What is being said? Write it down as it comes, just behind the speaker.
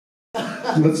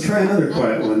Let's try another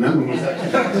quiet one. That one was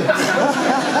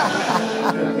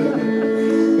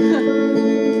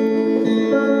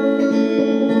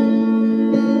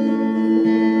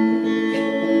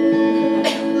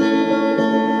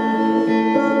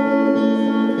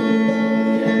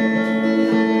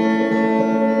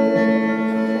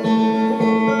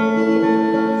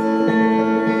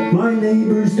My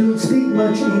neighbors don't speak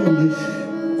much English.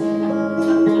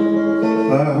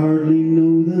 I hardly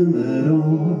know them at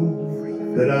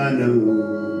all, but I know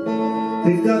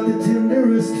they've got the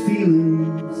tenderest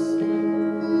feelings.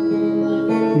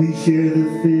 We share the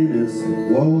thinnest of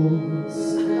walls.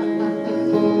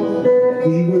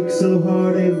 We work so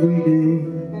hard every day,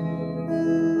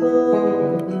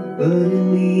 but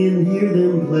in the end hear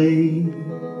them play.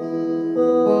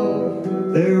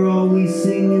 They're always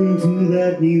singing to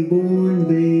that newborn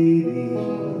baby.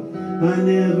 I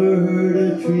never heard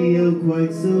a trio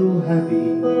quite so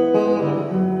happy.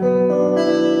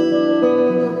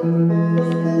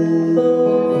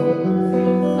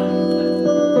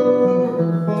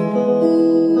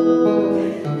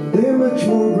 They're much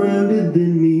more grounded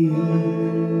than me.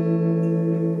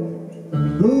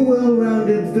 A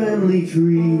well-rounded family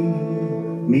tree.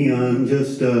 Me, I'm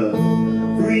just a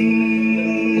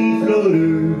free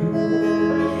floater.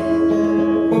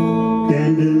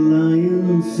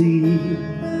 Dandelion seed.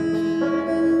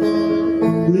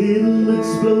 Little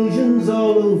explosions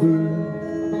all over.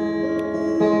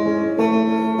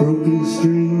 Broken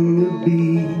string of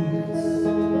beads.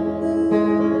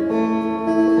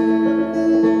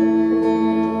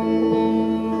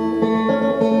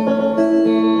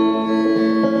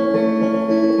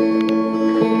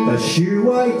 A sheer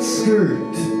white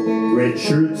skirt, red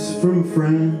shirts from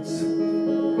France,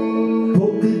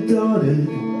 polka-dotted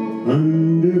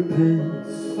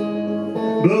underpants,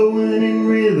 blowing in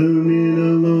rhythm in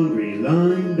a laundry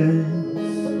line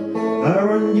dance.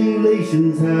 Our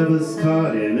undulations have us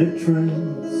caught in a trance.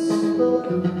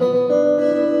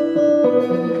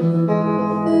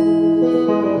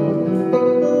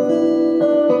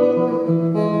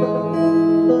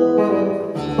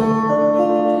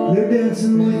 They're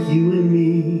dancing with you and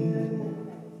me,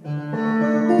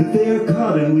 but they are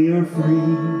caught and we are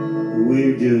free.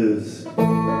 We're just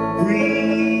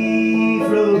free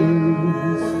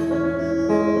floaters,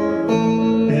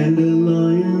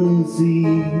 dandelion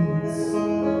seeds,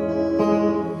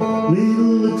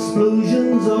 little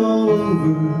explosions all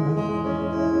over,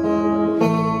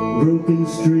 broken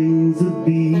strings of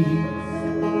beads.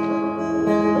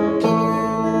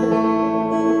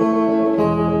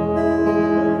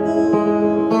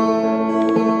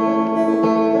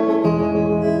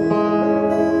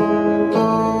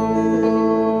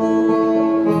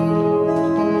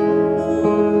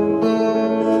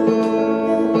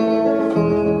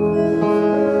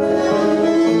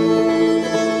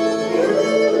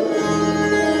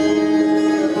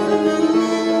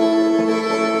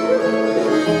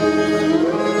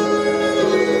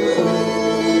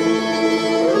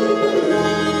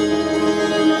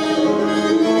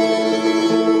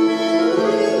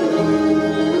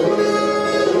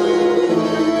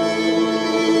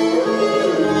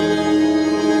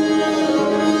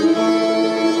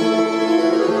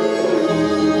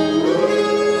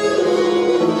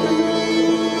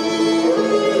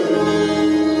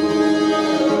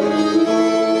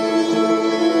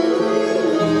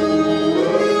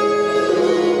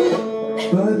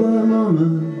 Bye-bye,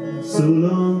 Mama, so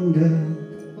long, Dad.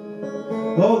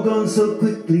 All gone so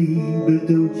quickly, but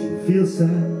don't you feel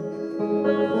sad?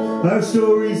 Our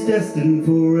story's destined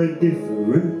for a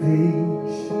different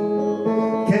page.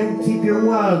 Can't keep your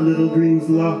wild little dreams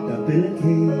locked up in a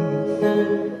cage.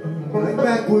 Like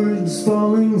backwards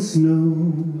falling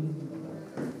snow,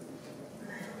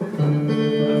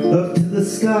 up to the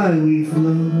sky we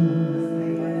flow.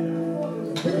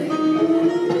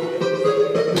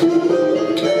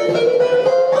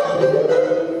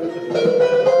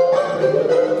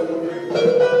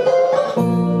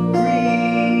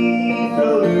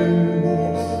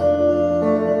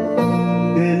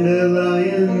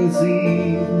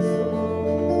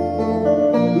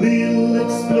 Little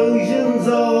explosions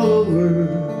all over,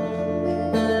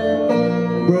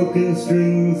 broken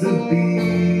strings of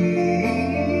beads.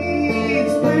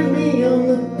 Plant me on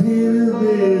the pin of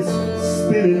this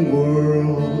spinning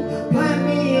world. Plant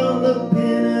me on the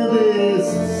pin of this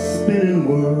spinning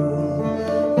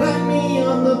world. Plant me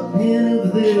on the pin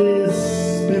of this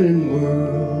spinning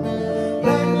world.